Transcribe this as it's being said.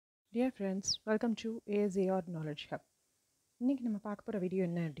Dear friends, welcome to AZR Knowledge Hub. இன்றைக்கி நம்ம பார்க்க போகிற வீடியோ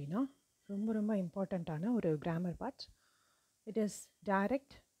என்ன அப்படின்னா ரொம்ப இம்பார்ட்டண்ட்டான ஒரு grammar part. It is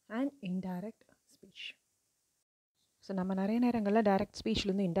direct and indirect speech. So நம்ம நிறைய நேரங்களில் டைரக்ட்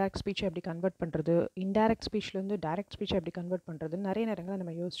ஸ்பீச்லேருந்து இன்டைரக்ட் ஸ்பீச்சை எப்படி கன்வெர்ட் பண்ணுறது, இன்டைரக்ட் ஸ்பீச்லேருந்து டைரக்ட் ஸ்பீச்சை எப்படி கன்வெர்ட் பண்ணுறதுன்னு நிறைய நேரங்களில்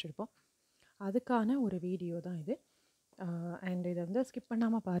நம்ம யோசிச்சிருப்போம். அதுக்கான ஒரு வீடியோ தான் இது. அண்ட் இதை வந்து ஸ்கிப்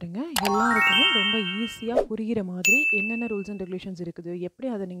பண்ணாமல் பாருங்கள். எல்லாருக்குமே ரொம்ப ஈஸியாக புரிகிற மாதிரி என்னென்ன ரூல்ஸ் அண்ட் ரெகுலேஷன்ஸ் இருக்குது, எப்படி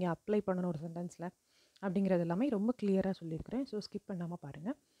அதை நீங்கள் அப்ளை பண்ணணும் ஒரு சென்டென்ஸில் அப்படிங்கிறது எல்லாமே ரொம்ப கிளியராக சொல்லியிருக்கிறேன். ஸோ ஸ்கிப் பண்ணாமல்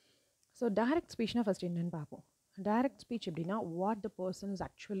பாருங்கள். ஸோ டைரக்ட் ஸ்பீச்னால் ஃபஸ்ட் என்னென்னு பார்ப்போம். டைரக்ட் ஸ்பீச் எப்படின்னா what the person is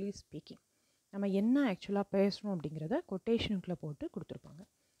actually speaking, நம்ம என்ன ஆக்சுவலாக பேசணும் அப்படிங்கிறத கொட்டேஷனுக்குள்ளே போட்டு கொடுத்துருப்பாங்க.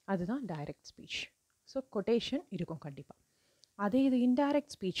 அதுதான் டைரக்ட் ஸ்பீச். ஸோ கொட்டேஷன் இருக்கும் கண்டிப்பாக. அதே இது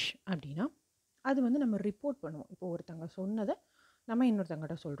இன்டைரக்ட் ஸ்பீச் அப்படின்னா அது வந்து நம்ம ரிப்போர்ட் பண்ணுவோம். இப்போ ஒருத்தங்க சொன்னதை நம்ம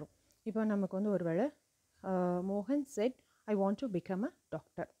இன்னொருத்தங்கிட்ட சொல்கிறோம். இப்போ நமக்கு வந்து ஒரு வேளை மோகன் set I want to become a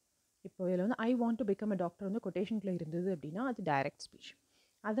doctor. இப்போ இதில் வந்து I want to become a doctor வந்து கொட்டேஷனுக்குள்ளே இருந்தது அப்படின்னா அது டைரக்ட் ஸ்பீச்.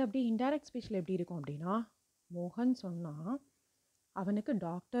 அது அப்படி இன்டைரக்ட் ஸ்பீச்சில் எப்படி இருக்கும் அப்படின்னா, மோகன் சொன்னால் அவனுக்கு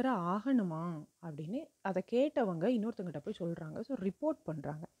டாக்டராக ஆகணுமா அப்படின்னு அதை கேட்டவங்க இன்னொருத்தங்கிட்ட போய் சொல்கிறாங்க. ஸோ ரிப்போர்ட்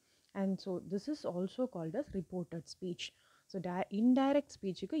பண்ணுறாங்க. And so this is also called as reported speech. So indirect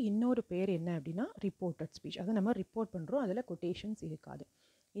ஸ்பீச்சுக்கு இன்னொரு பேர் என்ன அப்படின்னா ரிப்போர்ட்டட் ஸ்பீச். அதை நம்ம ரிப்போர்ட் பண்ணுறோம், அதில் கொட்டேஷன்ஸ் இருக்காது.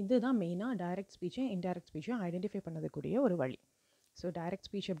 இதுதான் மெயினாக டைரக்ட் ஸ்பீச்சையும் இன்டைரக்ட் ஸ்பீச்சையும் ஐடென்டிஃபை பண்ணக்கூடிய ஒரு வழி. ஸோ டைரக்ட்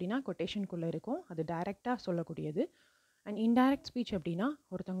ஸ்பீச் அப்படின்னா கொட்டேஷனுக்குள்ளே இருக்கும், அது டைரெக்டாக சொல்லக்கூடியது. அண்ட் இன்டைரக்ட் ஸ்பீச் அப்படின்னா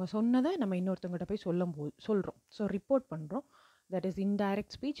ஒருத்தவங்க சொன்னதை நம்ம இன்னொருத்தவங்ககிட்ட போய் சொல்கிறோம். ஸோ ரிப்போர்ட் பண்ணுறோம். That is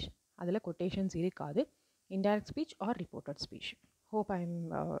indirect speech. அதில் கொட்டேஷன்ஸ் இருக்காது. Indirect speech R reported speech. Hope I'm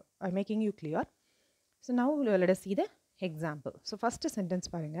making you clear. So now let us see the example. So first sentence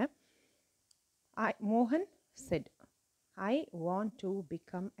பாருங்க. Mohan said I want to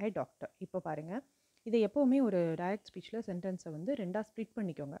become a doctor. இப்போ பாருங்க, இதை எப்போவுமே ஒரு direct ஸ்பீச்சில் சென்டென்ஸை வந்து ரெண்டாக ஸ்ப்ளிட்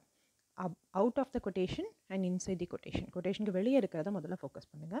பண்ணிக்கோங்க. Out of the quotation and inside the quotation. கொட்டேஷனுக்கு வெளியே இருக்கிறத முதல்ல ஃபோக்கஸ்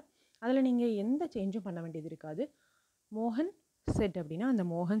பண்ணுங்கள். அதில் நீங்கள் எந்த சேஞ்சும் பண்ண வேண்டியது இருக்காது. மோகன் செட் அப்படின்னா அந்த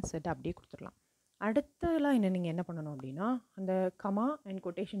மோகன் செட் அப்படியே கொடுத்துடலாம். அடுத்தலாம் நீங்கள் என்ன பண்ணணும் அப்படின்னா, அந்த கமா அண்ட்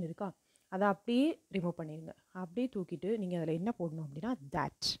கொட்டேஷன் இருக்கா, அதை அப்படியே ரிமூவ் பண்ணிடுங்க. அப்படியே தூக்கிட்டு நீங்கள் அதில் என்ன போடணும் அப்படின்னா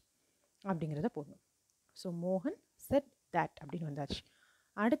தேட் அப்படிங்கிறத போடணும். ஸோ மோகன் செட் தேட் அப்படின்னு வந்தாச்சு.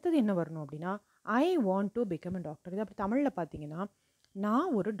 அடுத்தது என்ன வரணும் அப்படின்னா I want to become a doctor. இது அப்படி தமிழில் பார்த்தீங்கன்னா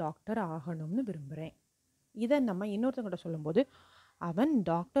நான் ஒரு டாக்டர் ஆகணும்னு விரும்புகிறேன். இதை நம்ம இன்னொருத்தங்கிட்ட சொல்லும்போது அவன்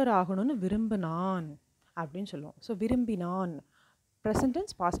டாக்டர் ஆகணும்னு விரும்பினான் அப்படின்னு சொல்லுவோம். ஸோ விரும்பினான் ப்ரெசன்ட்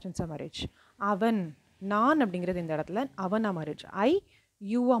டென்ஸ், பாஸ்ட் டென்ஸாக மாறிடுச்சு. அவன், நான் அப்படிங்கிறது இந்த இடத்துல அவனாக மாறிடுச்சு. ஐ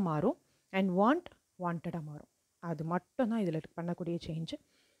யூவாக மாறும் அண்ட் வாண்டடாக மாறும். அது மட்டும்தான் இதில் பண்ணக்கூடிய சேஞ்சு.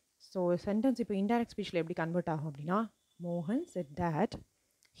 ஸோ சென்டென்ஸ் இப்போ இன்டைரக்ட் ஸ்பீச்சில் எப்படி கன்வெர்ட் ஆகும் அப்படின்னா மோகன் set that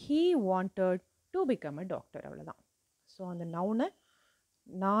he wanted to become a doctor, அவ்வளோதான். ஸோ அந்த நவுனை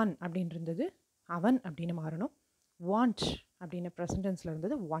நான் அப்படின்னு இருந்தது அவன் அப்படின்னு மாறணும். வாண்ட் அப்படின்னு ப்ரெசன்ட் டென்ஸில்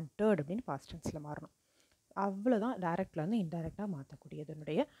இருந்தது வாண்டட் அப்படின்னு பாஸ்ட் டென்ஸில் மாறணும். அவ்வளோதான் டைரக்ட்லேருந்து இன்டைரக்டாக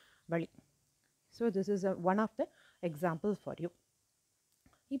மாற்றக்கூடியதனுடைய வழி. So this is one of the example for you.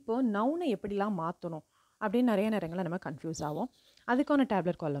 இப்போது நவுனை எப்படிலாம் மாற்றணும் அப்படின்னு நிறைய நேரங்களில் நம்ம கன்ஃபியூஸ் ஆகும். அதுக்கான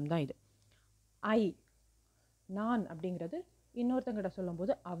டேப்லெட் காலம் தான் இது. ஐ, நான் அப்படிங்கிறது இன்னொருத்தங்கிட்ட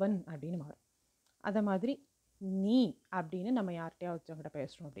சொல்லும்போது அவன் அப்படின்னு மாறும். அதை மாதிரி நீ அப்படின்னு நம்ம யார்கிட்டையா ஒருத்தவங்கிட்ட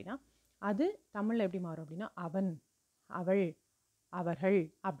பேசுகிறோம் அப்படின்னா அது தமிழில் எப்படி மாறும் அப்படின்னா அவன், அவள், அவர்கள்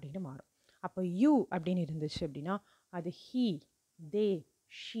அப்படின்னு மாறும். அப்போ யூ அப்படின்னு இருந்துச்சு அப்படின்னா அது ஹீ, தே,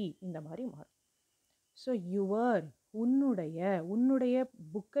 ஷீ இந்த மாதிரி மாறும். ஸோ யுவர், உன்னுடைய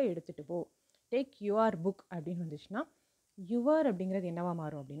புக்கை எடுத்துகிட்டு போ, டேக் யுவர் புக் அப்படின்னு வந்துச்சுன்னா யுவர் அப்படிங்கிறது என்னவா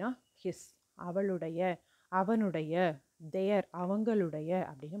மாறும் அப்படின்னா ஹிஸ், அவளுடைய, அவனுடைய, தேர் அவங்களுடைய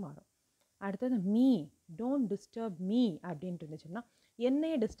அப்படின்னு மாறும். அடுத்தது மீ, டோன்ட் டிஸ்டர்ப் மீ அப்படின்ட்டு இருந்துச்சுன்னா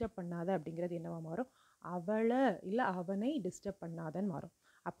என்னையை டிஸ்டர்ப் பண்ணாத அப்படிங்கிறது என்னவா மாறும், அவளை இல்லை அவனை டிஸ்டர்ப் பண்ணாதன்னு மாறும்.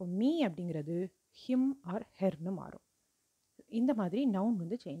 அப்போ மீ அப்படிங்கிறது ஹிம் ஆர் ஹெர்னு மாறும். இந்த மாதிரி நவுன்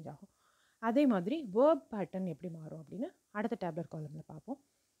வந்து சேஞ்ச் ஆகும். அதே மாதிரி வேர்ப் பேட்டர்ன் எப்படி மாறும் அப்படின்னு அடுத்த டேப்லெட் காலமில் பார்ப்போம்.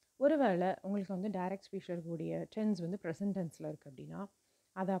 ஒருவேளை உங்களுக்கு வந்து டைரக்ட் ஸ்பீச்சில் இருக்கக்கூடிய டென்ஸ் வந்து ப்ரெசன்ட் டென்ஸில் இருக்குது அப்படின்னா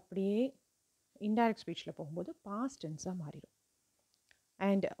அதை அப்படியே இன்டைரக்ட் ஸ்பீச்சில் போகும்போது பாஸ்ட் டென்ஸாக மாறிடும்.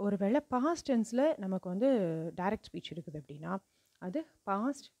 அண்ட் ஒருவேளை பாஸ்ட் டென்ஸில் நமக்கு வந்து டைரக்ட் ஸ்பீச் இருக்குது அப்படின்னா அது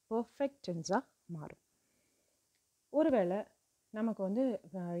பாஸ்ட் பர்ஃபெக்ட் டென்ஸாக மாறும். ஒருவேளை நமக்கு வந்து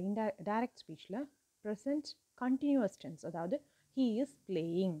டைரக்ட் ஸ்பீச்சில் ப்ரெசன்ட் கண்டினியூவஸ் டென்ஸ், அதாவது ஹீ இஸ்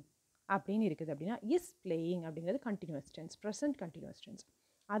பிளேயிங் அப்படின்னு இருக்குது அப்படின்னா இஸ் பிளேயிங் அப்படிங்கிறது continuous tense, present continuous tense.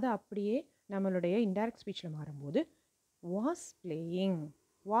 அது அப்படியே நம்மளுடைய இன்டைரக்ட் ஸ்பீச்சில் மாறும்போது வாஸ் பிளேயிங்,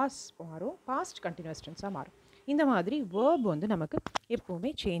 வாஸ் மாறும், பாஸ்ட் கண்டினியூவஸ் டென்ஸாக மாறும். இந்த மாதிரி வேர்ப் வந்து நமக்கு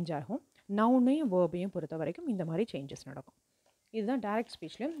எப்போவுமே சேஞ்ச் ஆகும். நவுனையும் வேர்பையும் பொறுத்த வரைக்கும் இந்த மாதிரி சேஞ்சஸ் நடக்கும். இதுதான் டைரக்ட்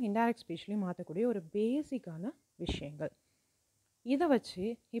ஸ்பீச்லையும் இன்டைரக்ட் ஸ்பீச்லையும் மாற்றக்கூடிய ஒரு பேசிக்கான விஷயங்கள். இதை வச்சு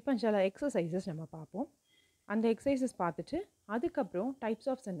இப்போ சில எக்ஸசைசஸ் நம்ம பார்ப்போம். அந்த எக்ஸசைசஸ் பார்த்துட்டு அதுக்கப்புறம் டைப்ஸ்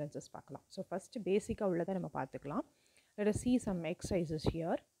ஆஃப் சென்டென்சஸ் பார்க்கலாம். ஸோ ஃபஸ்ட்டு பேசிக்காக உள்ளதை நம்ம பார்த்துக்கலாம். Let us see some exercises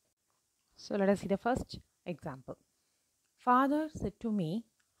here. So let us see the first example. Father said to me,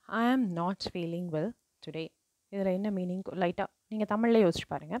 I am not feeling well today. இதில் என்ன மீனிங் லைட்டாக நீங்கள் தமிழில் யோசிச்சு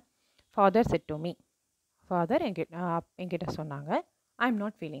பாருங்கள். Father said to me. Father என்கிட்ட சொன்னாங்க, I am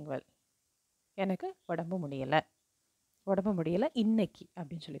not feeling well, எனக்கு உடம்பு முடியலை இன்னைக்கு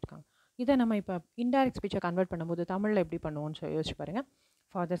அப்படின்னு சொல்லியிருக்காங்க. இதை நம்ம இப்போ இன்டைரக்ட் ஸ்பீச்சை கன்வெர்ட் பண்ணும்போது தமிழில் எப்படி பண்ணுவோன்னு யோசிச்சு பாருங்கள்.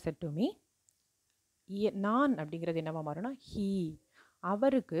 ஃபாதர் செட் டு மீ, நான் அப்படிங்கிறது என்னவா மாறணும், ஹீ,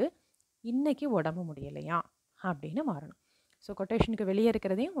 அவருக்கு இன்னைக்கு உடம்பு முடியலையா அப்படின்னு மாறணும். ஸோ கொட்டேஷனுக்கு வெளியே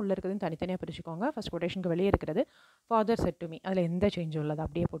இருக்கிறதையும் உள்ளே இருக்கிறதையும் தனித்தனியாக பிரிச்சுக்கோங்க. ஃபஸ்ட் கொட்டேஷனுக்கு வெளியே இருக்கிறது ஃபாதர் செட் டு மீ, அதில் எந்த சேஞ்சும் இல்லை, அதை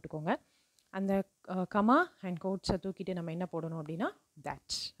அப்படியே போட்டுக்கோங்க. அந்த கமா அண்ட் கோட்ஸை தூக்கிட்டு நம்ம என்ன போடணும் அப்படின்னா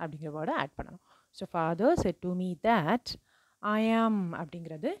தட் அப்படிங்கிற வேர்டை ஆட் பண்ணணும். So father said to me that I ஆம்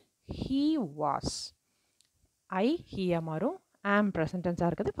அப்படிங்கிறது ஹீ வாஸ், ஐ ஹீயாக மாறும், ஆம் ப்ரெசன்ட் டென்ஸாக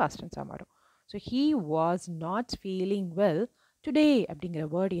இருக்குது பாஸ்ட் டென்ஸாக மாறும். So he was not feeling well today அப்படிங்கிற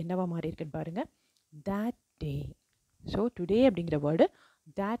வேர்டு என்னவா மாறி இருக்குன்னு பாருங்கள், that டே. ஸோ டுடே அப்படிங்கிற வேர்டு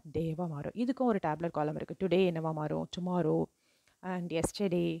that டேவாக மாறும். இதுக்கும் ஒரு டேப்லெட் காலம் இருக்குது. டுடே என்னவா மாறும், tomorrow and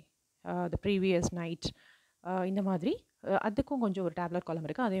yesterday, the previous night, இந்த மாதிரி அதுக்கும் கொஞ்சம் ஒரு டேப்லெட் காலம்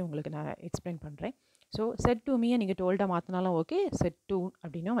இருக்குது. அதையும் உங்களுக்கு நான் எக்ஸ்பிளைன் பண்ணுறேன். ஸோ செட் டு மீயை நீங்கள் டோல்டாக மாற்றினாலும் ஓகே, செட் டு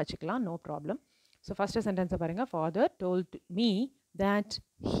அப்படின்னும் வச்சுக்கலாம், நோ ப்ராப்ளம். ஸோ ஃபஸ்ட்டு சென்டென்ஸை பாருங்கள், father told me that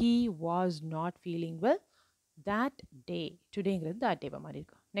he was not feeling well that day. டுடேங்கிறது that டேவை மாதிரி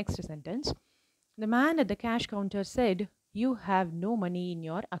இருக்கு. Next sentence, the man at the cash counter said you have no money in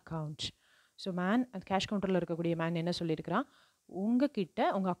your account. So man, அந்த cash கவுண்டரில் இருக்கக்கூடிய man என்ன சொல்லியிருக்கிறான், உங்ககிட்ட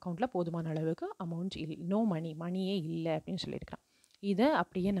உங்கள் அக்கௌண்ட்டில் போதுமான அளவுக்கு அமௌண்ட் நோ மணியே இல்லை அப்படின்னு சொல்லியிருக்கிறான். இதை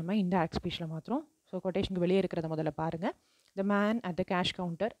அப்படியே நம்ம இன்டைரக்ட் ஸ்பீச்சில் மாற்றுறோம். ஸோ கொட்டேஷனுக்கு வெளியே இருக்கிறத முதல்ல பாருங்கள். The man at the cash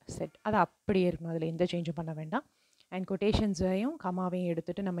counter set, அது அப்படியே இருக்கணும், அதில் எந்த சேஞ்சும் பண்ண வேண்டாம். அண்ட் கொட்டேஷன்ஸையும் கமாவையும்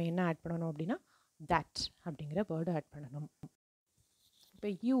எடுத்துகிட்டு நம்ம என்ன ஆட் பண்ணணும் அப்படின்னா தட் அப்படிங்கிற வேர்டு ஆட் பண்ணணும். இப்போ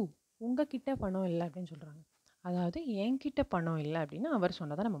யூ, உங்ககிட்ட பணம் இல்லை அப்படின்னு சொல்கிறாங்க, அதாவது என்கிட்ட பணம் இல்லை அப்படின்னு அவர்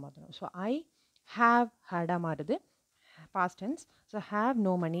சொன்னதை நம்ம மாற்றணும். ஸோ ஐ ஹாவ் ஹேடாக மாறுது, past tense. So have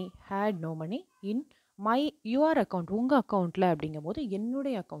no money, had no money in your account, உங்கள் அக்கௌண்ட்டில் அப்படிங்கும் போது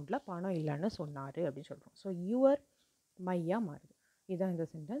என்னுடைய அக்கௌண்ட்டில் பணம் இல்லைன்னு சொன்னார் அப்படின்னு சொல்கிறோம். ஸோ யுவர் மையா மாறுது. இதுதான் இந்த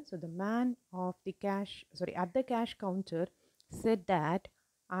sentence. So the man of the cash at the cash counter set that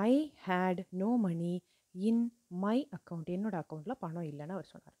I had no money in my account, என்னோட அக்கௌண்ட்டில் பணம் இல்லைன்னு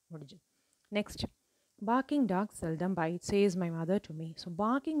அவர் சொன்னார். முடிஞ்சு. Next, barking dogs seldom bite, says my mother to me. So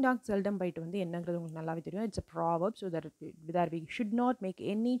barking dogs seldom bite வந்து என்னங்கிறது உங்களுக்கு நல்லாவே தெரியும். It's a proverb, so that we should not make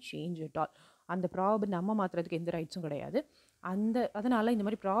any change at all. அந்த ப்ராவர்ப் நம்ம மாற்றுறதுக்கு எந்த ரைட்ஸும் கிடையாது. அதனால் இந்த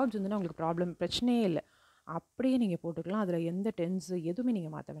மாதிரி ப்ராவர்ப்ஸ் வந்துன்னா உங்களுக்கு பிரச்சனையே இல்லை, அப்படியே நீங்கள் போட்டுக்கலாம். அதில் எந்த டென்ஸு எதுவுமே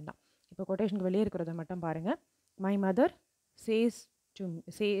நீங்கள் மாற்ற வேண்டாம். இப்போ கொட்டேஷனுக்கு வெளியே இருக்கிறத மட்டும் பாருங்கள். My mother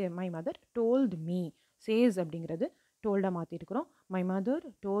my mother told me, chase அப்படிங்கிறது டோல்டாக மாற்றிருக்கிறோம். மை மதர்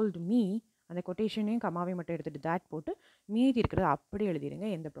டோல்டு மீ, அந்த கொட்டேஷனையும் கமாவையும் மட்டும் எடுத்துகிட்டு தேட் போட்டு மீதி இருக்கிறத அப்படி எழுதிடுங்க,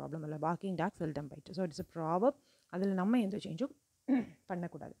 எந்த ப்ராப்ளம் இல்லை. barking dogs seldom bite. So it's a proverb, அதில் நம்ம எந்த சேஞ்சும்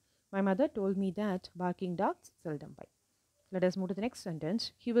பண்ணக்கூடாது. My mother told me that barking dogs seldom bite. Let us move to the next sentence.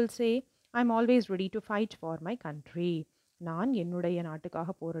 He will say, I'm always ready to fight for my country. நான் என்னுடைய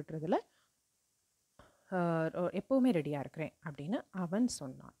நாட்டுக்காக போராடுறதுல எப்போவுமே ரெடியாக இருக்கிறேன் அப்படின்னு அவன்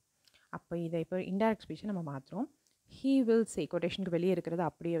சொன்னான். அப்போ இதை இப்போ இன்டைரக்ட் ஸ்பீச்சை நம்ம மாற்றுறோம். he will say, கொட்டேஷனுக்கு வெளியே இருக்கிறது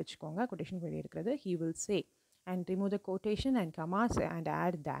அப்படியே வச்சுக்கோங்க. கொட்டேஷனுக்கு வெளியே இருக்கிறது he will say and remove the quotation and commas and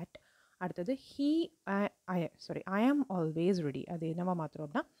add that. அடுத்தது I am always ready, அது என்னவா மாற்றுறோம்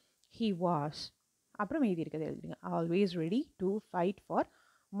அப்படின்னா he was, அப்புறம் எழுதி இருக்கிறது எழுதிடுங்க, always ready to fight for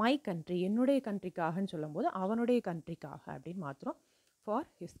my country, என்னுடைய கண்ட்ரிக்காகன்னு சொல்லும்போது அவனுடைய கண்ட்ரிக்காக அப்படின்னு மாற்றுறோம், for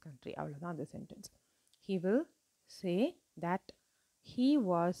his country. அவ்வளோதான் அந்த sentence. he will say that he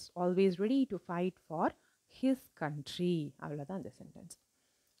was always ready to fight for his country. அவ்வளோதான் அந்த sentence.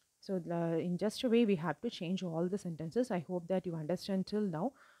 So in just a way we have to change all the sentences. I hope that you understand till now.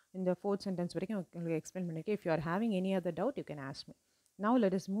 In the fourth sentence வரைக்கும் உங்களுக்கு explain பண்ணியிருக்கேன். If you are having any other doubt you can ask me. Now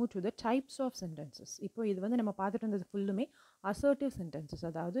let us move to the types of sentences. இப்போ இது வந்து நம்ம பார்த்துட்டு இருந்தது ஃபுல்லுமே assertive sentences,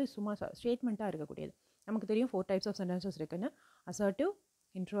 அதாவது சும்மா ஸ்டேட்மெண்ட்டாக இருக்கக்கூடியது. நமக்கு தெரியும் 4 types of sentences இருக்குன்னு, assertive,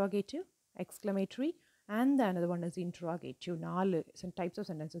 interrogative, exclamatory and the another one is interrogative. 4 types of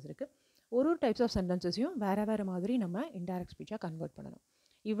sentences இருக்குது. ஒரு டைப்ஸ் ஆஃப் சென்டென்சஸையும் வேறு மாதிரி நம்ம இன்டைரக்ட் ஸ்பீச்சாக கன்வெர்ட் பண்ணணும்.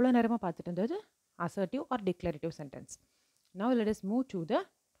 இவ்வளோ நேரமாக பார்த்துட்டு இருந்தது assertive R declarative sentence. Now let us move to the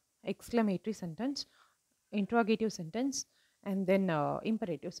exclamatory sentence, interrogative sentence and then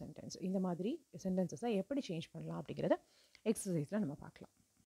imperative sentence. இந்த மாதிரி சென்டென்சஸை எப்படி சேஞ்ச் பண்ணலாம் அப்படிங்கிறத எக்ஸசைஸில் நம்ம பார்க்கலாம்.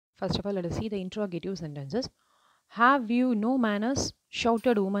 First of all, let us see the interrogative sentences. Have you no manners?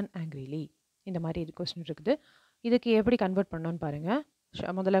 Shouted woman angrily. இந்த மாதிரி இது கொஸ்டின் இருக்குது. இதுக்கு எப்படி கன்வெர்ட் பண்ணணும்னு பாருங்கள்.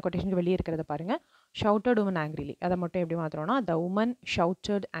 முதல்ல கொட்டேஷனுக்கு வெளியே இருக்கிறத பாருங்கள். ஷவுட்டட் உமன் ஆங்க்ரிலி, அதை மட்டும் எப்படி மாற்றுறோன்னா the woman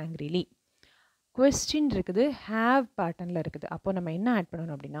shouted angrily. Question இருக்குது, ஹேவ் பேட்டர்னில் இருக்குது. அப்போ நம்ம என்ன ஆட்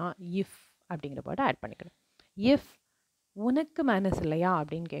பண்ணணும் அப்படின்னா இஃப் அப்படிங்கிற வேர்டை ஆட் பண்ணிக்கணும். இஃப் உனக்கு மேனஸ் இல்லையா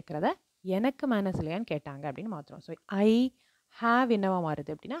அப்படின்னு கேட்குறத எனக்கு மேனஸ் இல்லையான்னு கேட்டாங்க அப்படின்னு மாற்றுறோம். ஸோ ஐ ஹேவ் என்னவா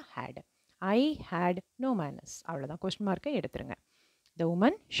மாறுது அப்படின்னா had. I had no manners, அவ்வளோதான். கொஸ்டின் மார்க்கை எடுத்துருங்க. The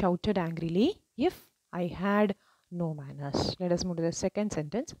woman shouted angrily if I had no manners. Let us move to the second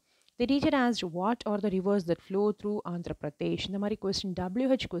sentence. The teacher asked what are the rivers that flow through Andhra Pradesh. இந்த மாதிரி question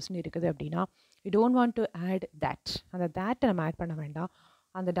WH question இருக்குது அப்படின்னா you don't want to add that. அந்த that நம்ம add பண்ண வேண்டாம்.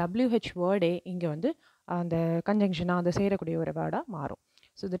 அந்த WH வேர்டே இங்கே வந்து அந்த கன்ஜங்ஷனாக அந்த சேரக்கூடிய ஒரு வேர்டாக மாறும்.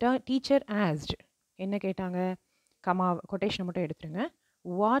 ஸோ the teacher asked என்ன கேட்டாங்க, கமா கொட்டேஷனை மட்டும் எடுத்துருங்க.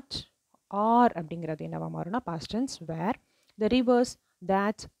 வாட் ஆர் அப்படிங்கிறது என்னவா மாறும்னா past tense where the rivers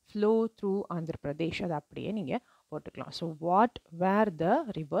that flow through Andhra Pradesh. அது அப்படியே நீங்கள் போட்டுக்கலாம். So what were the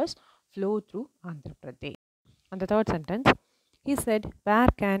reverse flow through Andhra Pradesh. அந்த third sentence, he said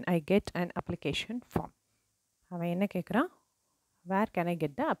where can I get an application form. அவன் என்ன கேட்குறான், where can I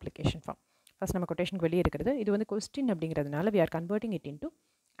get the application form. First நம்ம கொட்டேஷனுக்கு வெளியே இருக்கிறது. இது வந்து கொஸ்டின் அப்படிங்கிறதுனால we are converting it into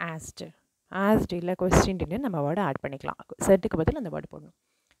asked. asked இல்லை கொஸ்டின்னு நம்ம வேர்டை ஆட் பண்ணிக்கலாம். செட்டுக்கு பதில் அந்த வேர்டு போடணும்.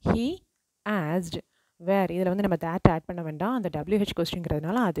 he asked where, இதில் வந்து நம்ம that ஆட் பண்ண வேண்டாம். அந்த WH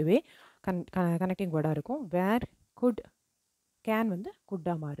கொஸ்டின்ங்கிறதுனால அதுவே கனெக்டிங் வேர்டாக இருக்கும். வேர் could, can வந்து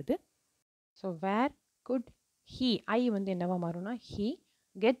குட்டாக மாறுது. ஸோ வேர் குட் ஹீ, ஐ வந்து என்னவா மாறும்னா he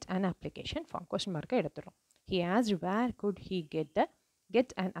get an application form. Question மார்க்கை எடுத்துடும். he asked where could he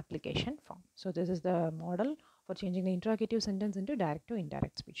get an application form. so this is the model for changing the interrogative sentence into direct to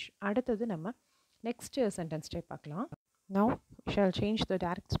indirect speech. அடுத்தது நம்ம next sentence type பார்க்கலாம். now we shall change the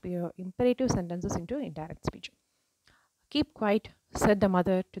direct imperative sentences into indirect speech. keep quiet said the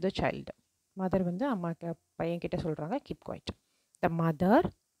mother to the child. Mother வந்து அம்மாக்கு பையன்கிட்ட சொல்கிறாங்க keep quiet. The mother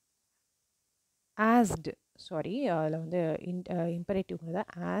asked, sorry அதில் வந்து இம்பரேட்டிவ்ங்கிறத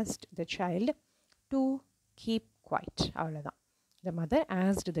asked the child to keep quiet, அவ்வளோதான். The mother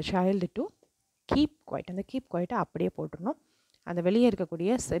asked the child to keep quiet. அந்த keep குவைட்டை அப்படியே போட்டுருணும். அந்த வெளியே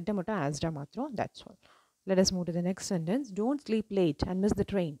இருக்கக்கூடிய செட்டை மட்டும் ஆஸ்டாக மாத்திரம். That's all. let us move to the next sentence. don't sleep late and miss the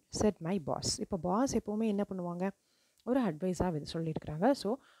train said my boss. இப்போ பாஸ் எப்போவுமே என்ன பண்ணுவாங்க, ஒரு அட்வைஸாக சொல்லியிருக்கிறாங்க.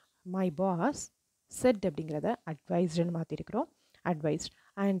 ஸோ மை பாஸ் செட் அப்படிங்கிறத அட்வைஸ்டுன்னு மாற்றிருக்கிறோம். Advised.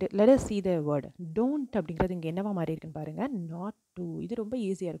 And let us see the word don't அப்படிங்கிறது இங்கே என்னவா மாறி இருக்குன்னு பாருங்கள், not to. இது ரொம்ப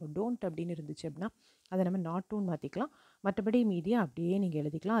ஈஸியாக இருக்கும். don't அப்படின்னு இருந்துச்சு அப்படின்னா அதை நம்ம not toன்னு மாற்றிக்கலாம். மற்றபடி மீதியாக அப்படியே நீங்கள்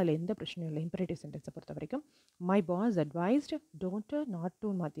எழுதிக்கலாம். அதில் எந்த பிரச்சனையும் இல்லை. இம்பரேட்டிவ் சென்டென்ஸை பொறுத்த வரைக்கும் my boss advised don't not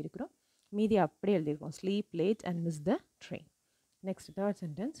toன்னு மாற்றிருக்கிறோம். மீதி அப்படியே எழுதியிருக்கோம். Sleep late and miss the train. Next third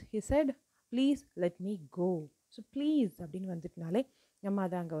sentence, he said please let me go. So please அப்படின்னு வந்துட்டுனாலே நம்ம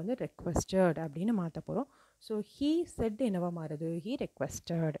அதை அங்கே வந்து ரெக்வெஸ்டட் அப்படின்னு மாற்ற போகிறோம். ஸோ he said என்னவா மாறுது, he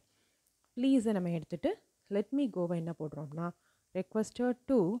requested. ப்ளீஸை நம்ம எடுத்துகிட்டு let me goவை என்ன போடுறோம்னா requested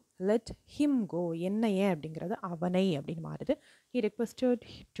to let him go. என்ன ஏன் அப்படிங்கிறது அவனை அப்படின்னு மாறுது. he requested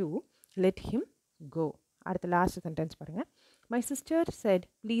to let him go. அடுத்த லாஸ்ட் சென்டென்ஸ் பாருங்கள். My sister set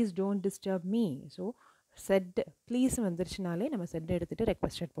please don't disturb me. So set please வந்துருச்சுனாலே நம்ம செட் எடுத்துகிட்டு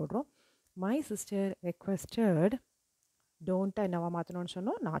ரெக்வெஸ்டட் போடுறோம். மை சிஸ்டர் ரெக்வெஸ்டட் டோன்ட்டை என்னவா மாற்றணும்னு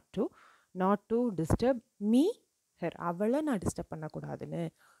சொன்னோம், not to disturb me her. அவளை நான் டிஸ்டர்ப் பண்ணக்கூடாதுன்னு.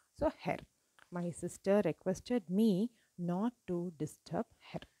 So her. My sister requested me not to disturb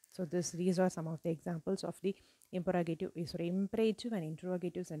her. So these are some of the examples of the imperative and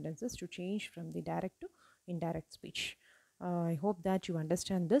interrogative sentences to change from the direct to indirect speech. I hope that you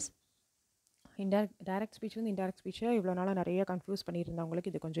understand this. Direct speech and indirect speech இவ்வளோ நாளாக நிறைய confuse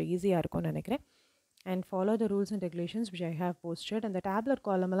பண்ணியிருந்தவங்களுக்கு இது கொஞ்சம் ஈஸியாக இருக்கும்னு நினைக்கிறேன். and follow the rules and regulations which I have posted. அந்த tablet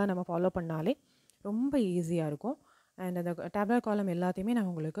காலமெல்லாம் நம்ம ஃபாலோ பண்ணாலே ரொம்ப ஈஸியாக இருக்கும். அண்ட் அந்த டேப்லெட் காலம் எல்லாத்தையுமே நான்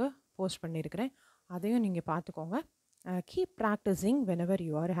உங்களுக்கு போஸ்ட் பண்ணியிருக்கிறேன். அதையும் நீங்கள் பார்த்துக்கோங்க. Keep practising whenever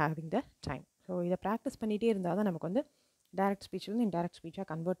you are having the time. So இதை ப்ராக்டிஸ் பண்ணிகிட்டே இருந்தால் தான் நமக்கு வந்து டைரக்ட் ஸ்பீச் வந்து இன்டைரக்ட் ஸ்பீச்சாக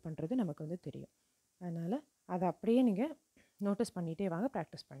கன்வெர்ட் பண்ணுறது நமக்கு வந்து தெரியும். அதனால் அதை அப்படியே நீங்கள் நோட்டீஸ் பண்ணிகிட்டே வாங்க,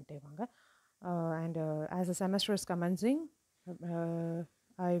 ப்ராக்டிஸ் பண்ணிகிட்டே வாங்க. And as a semester is commencing,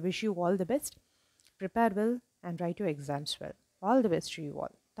 I wish you all the best. Prepare well and write your exams well. All the best to you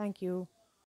all. Thank you.